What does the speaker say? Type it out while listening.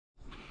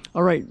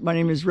All right, my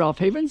name is Ralph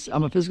Havens.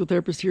 I'm a physical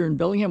therapist here in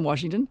Bellingham,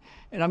 Washington,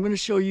 and I'm going to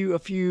show you a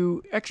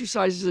few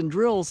exercises and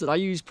drills that I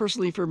use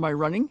personally for my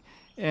running,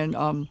 and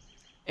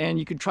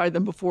you can try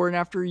them before and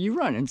after you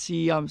run and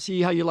see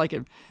how you like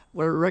it.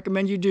 What I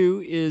recommend you do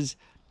is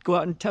go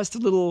out and test a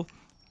little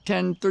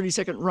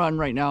 10-30-second run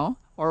right now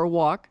or a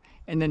walk,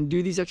 and then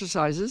do these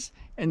exercises,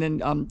 and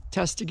then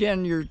test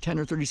again your 10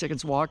 or 30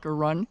 seconds walk or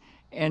run,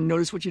 and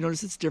notice what you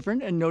notice that's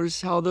different, and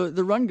notice how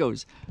the run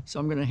goes. So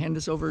I'm going to hand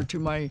this over to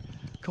my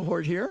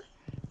cohort here,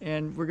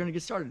 and we're going to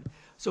get started.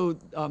 So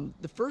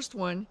the first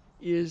one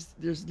is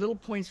there's little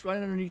points right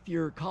underneath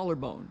your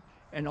collarbone,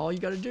 and all you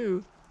got to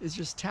do is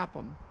just tap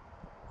them.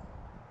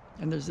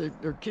 And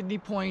they're kidney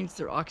points,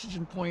 they're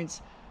oxygen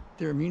points,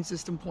 they're immune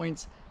system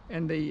points,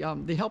 and they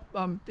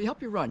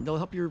help you run. They'll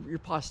help your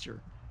posture.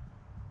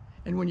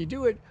 And when you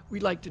do it, we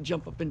like to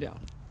jump up and down.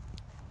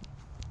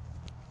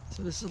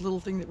 So this is a little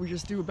thing that we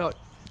just do about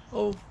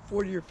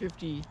 40 or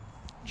 50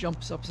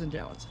 jumps, ups and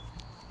downs.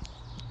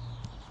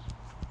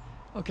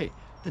 Okay,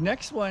 the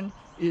next one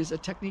is a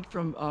technique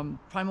from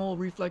Primal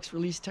Reflex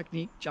Release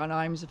Technique. John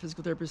Imes, a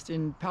physical therapist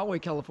in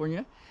Poway,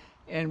 California.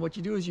 And what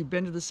you do is you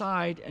bend to the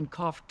side and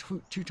cough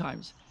two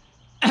times.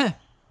 And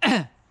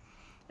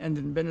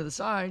then bend to the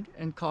side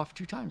and cough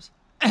 2 times.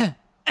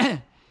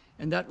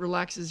 And that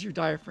relaxes your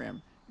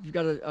diaphragm. If you've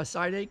got a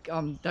side ache,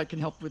 that can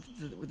help with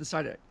the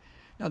side ache.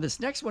 Now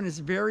this next one is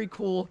very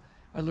cool.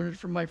 I learned it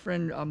from my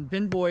friend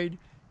Ben Boyd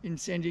in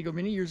San Diego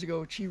many years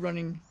ago, chi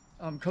running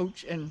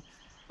coach, and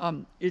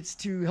it's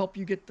to help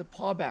you get the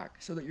paw back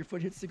so that your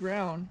foot hits the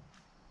ground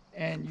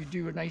and you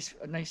do a nice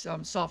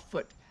soft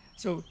foot.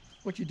 So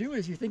what you do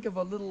is you think of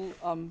a little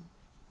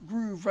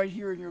groove right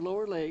here in your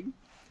lower leg,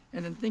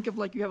 and then think of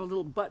like you have a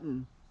little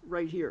button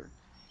right here.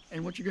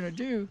 And what you're going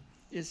to do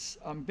is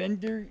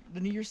bend the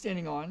knee you're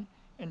standing on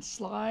and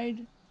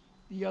slide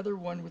the other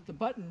one with the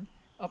button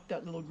up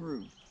that little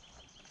groove.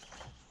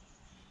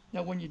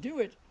 Now when you do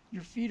it,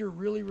 your feet are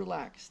really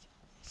relaxed.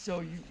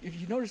 So if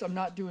you notice, I'm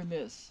not doing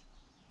this.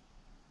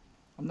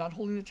 I'm not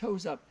holding the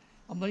toes up.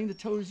 I'm letting the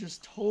toes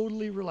just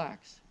totally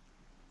relax.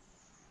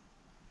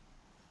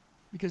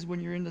 Because when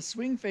you're in the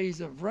swing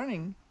phase of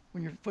running,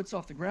 when your foot's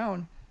off the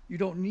ground, you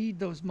don't need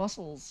those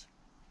muscles.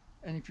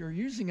 And if you're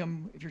using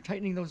them, if you're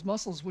tightening those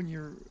muscles when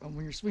you're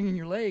swinging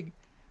your leg,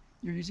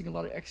 you're using a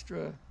lot of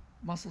extra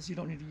muscles you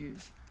don't need to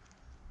use.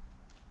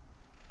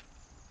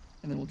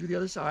 And then we'll do the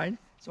other side.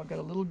 So I've got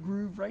a little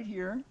groove right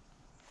here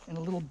and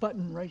a little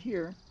button right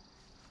here.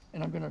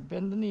 And I'm going to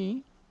bend the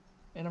knee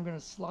and I'm going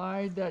to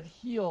slide that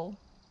heel,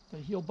 the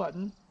heel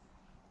button,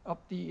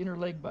 up the inner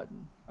leg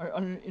button, or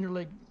inner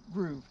leg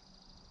groove.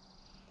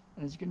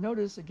 And as you can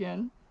notice,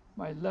 again,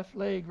 my left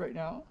leg right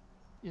now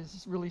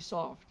is really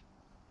soft.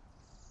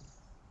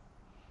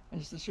 And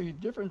just to show you the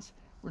difference,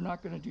 we're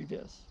not going to do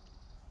this.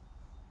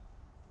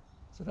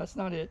 So that's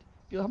not it.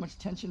 Feel how much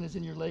tension is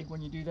in your leg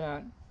when you do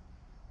that.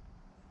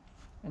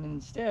 And then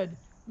instead,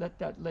 let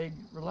that leg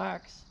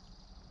relax.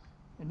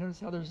 And notice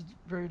how there's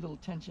very little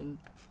tension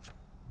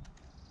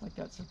like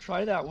that. So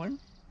try that one.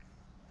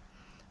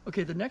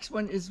 Okay, the next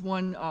one is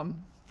one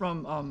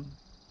from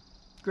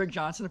Greg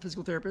Johnson, a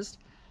physical therapist,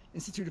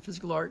 Institute of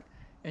Physical Art.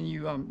 And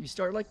you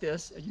start like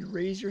this, and you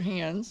raise your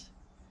hands,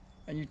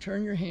 and you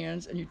turn your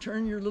hands, and you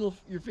turn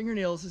your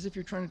fingernails as if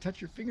you're trying to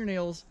touch your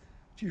fingernails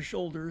to your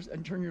shoulders,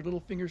 and turn your little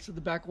fingers to the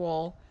back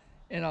wall,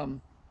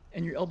 and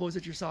your elbows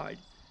at your side.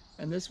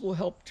 And this will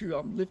help to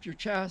lift your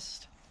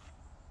chest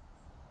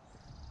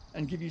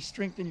and give you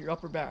strength in your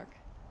upper back.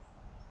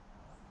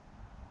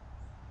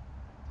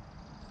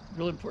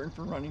 Real important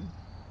for running.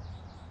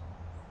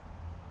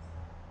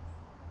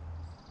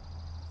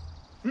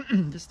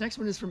 This next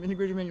one is from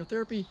Integrated Manual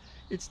Therapy.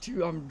 It's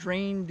to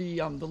drain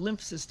the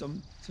lymph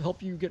system to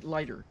help you get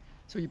lighter.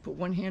 So you put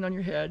one hand on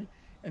your head,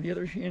 and the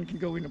other hand can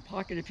go in a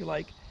pocket if you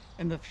like,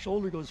 and the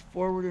shoulder goes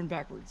forward and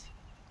backwards.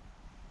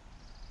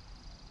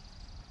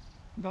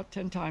 About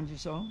 10 times or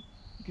so.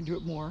 You can do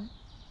it more.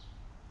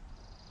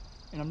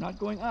 And I'm not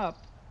going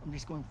up, I'm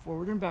just going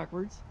forward and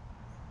backwards.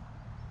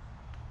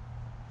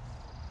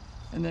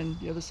 And then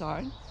the other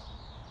side.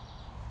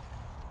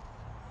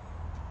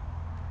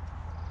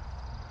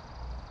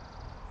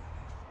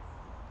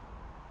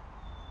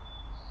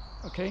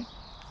 Okay,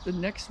 the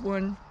next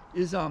one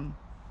is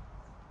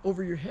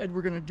over your head.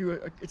 We're going to do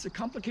it's a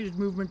complicated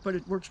movement, but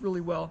it works really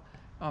well.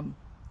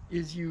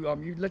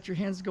 You let your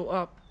hands go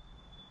up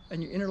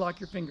and you interlock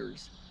your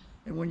fingers.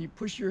 And when you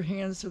push your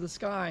hands to the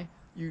sky,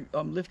 you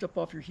lift up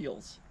off your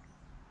heels.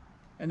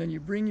 And then you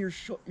bring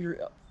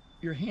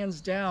your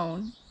hands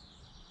down,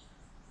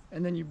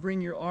 and then you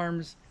bring your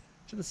arms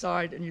to the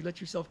side, and you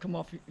let yourself come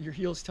off, your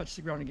heels touch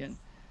the ground again.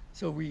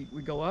 So we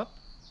go up,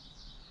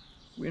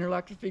 we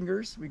interlock the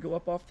fingers, we go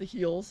up off the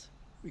heels,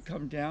 we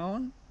come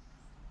down,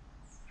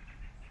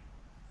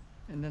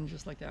 and then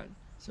just like that.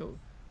 So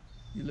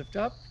you lift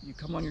up, you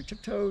come on your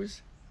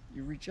tiptoes,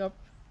 you reach up,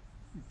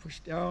 you push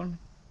down.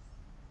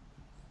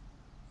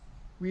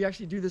 We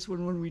actually do this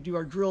when we do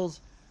our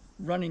drills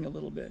running a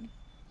little bit.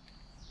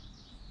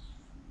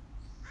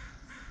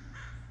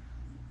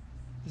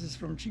 This is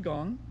from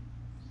Qigong.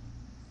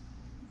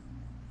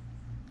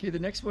 Okay, the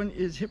next one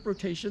is hip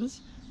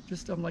rotations,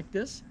 just like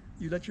this.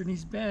 You let your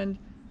knees bend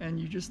and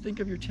you just think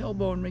of your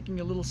tailbone making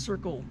a little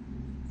circle.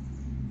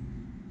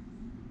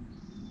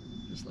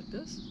 Just like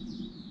this.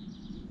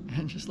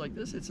 And just like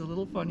this, it's a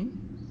little funny.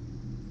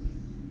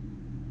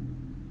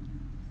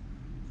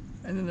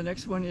 And then the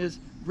next one is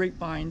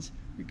grapevines,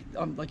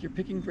 like you're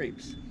picking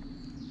grapes.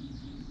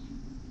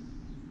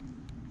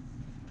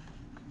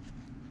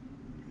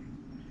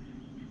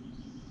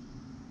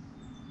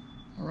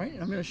 All right, and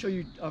I'm going to show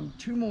you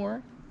two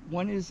more.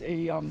 One is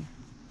a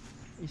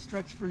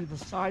stretch for the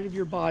side of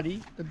your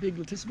body, the big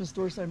latissimus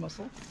dorsi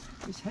muscle.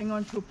 Just hang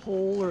on to a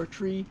pole or a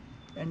tree,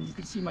 and you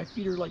can see my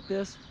feet are like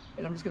this,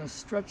 and I'm just going to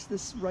stretch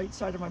this right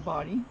side of my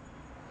body.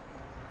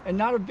 And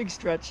not a big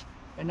stretch,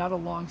 and not a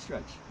long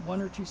stretch.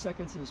 1 or 2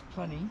 seconds is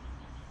plenty.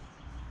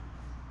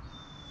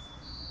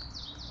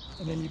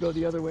 And then you go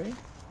the other way.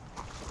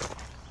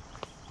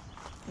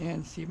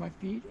 And see my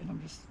feet, and I'm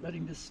just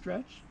letting this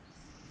stretch.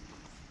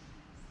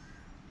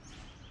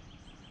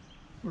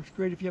 Works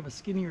great if you have a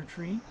skinnier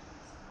tree.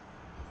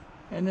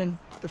 And then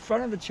the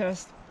front of the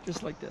chest,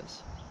 just like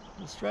this.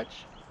 We'll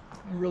stretch,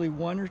 and really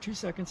 1 or 2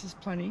 seconds is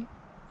plenty.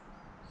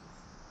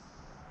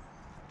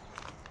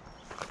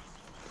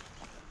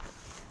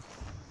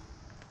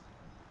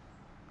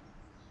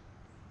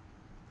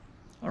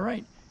 All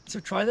right,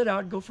 so try that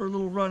out. Go for a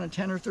little run, a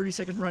 10 or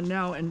 30-second run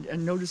now,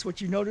 and notice what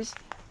you notice.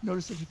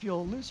 Notice if you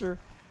feel looser.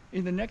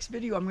 In the next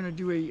video, I'm going to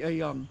do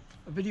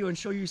a video and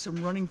show you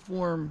some running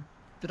form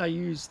that I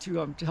use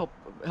to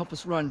help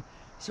us run.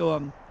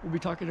 So we'll be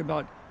talking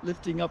about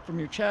lifting up from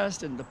your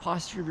chest and the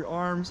posture of your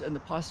arms and the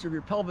posture of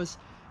your pelvis,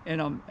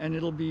 and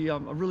it'll be a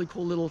really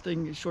cool little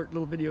thing, a short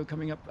little video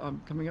coming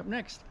up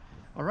next.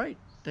 All right,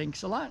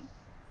 thanks a lot.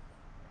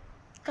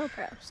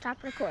 GoPro,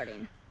 stop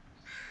recording.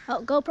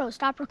 Oh, GoPro,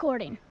 stop recording.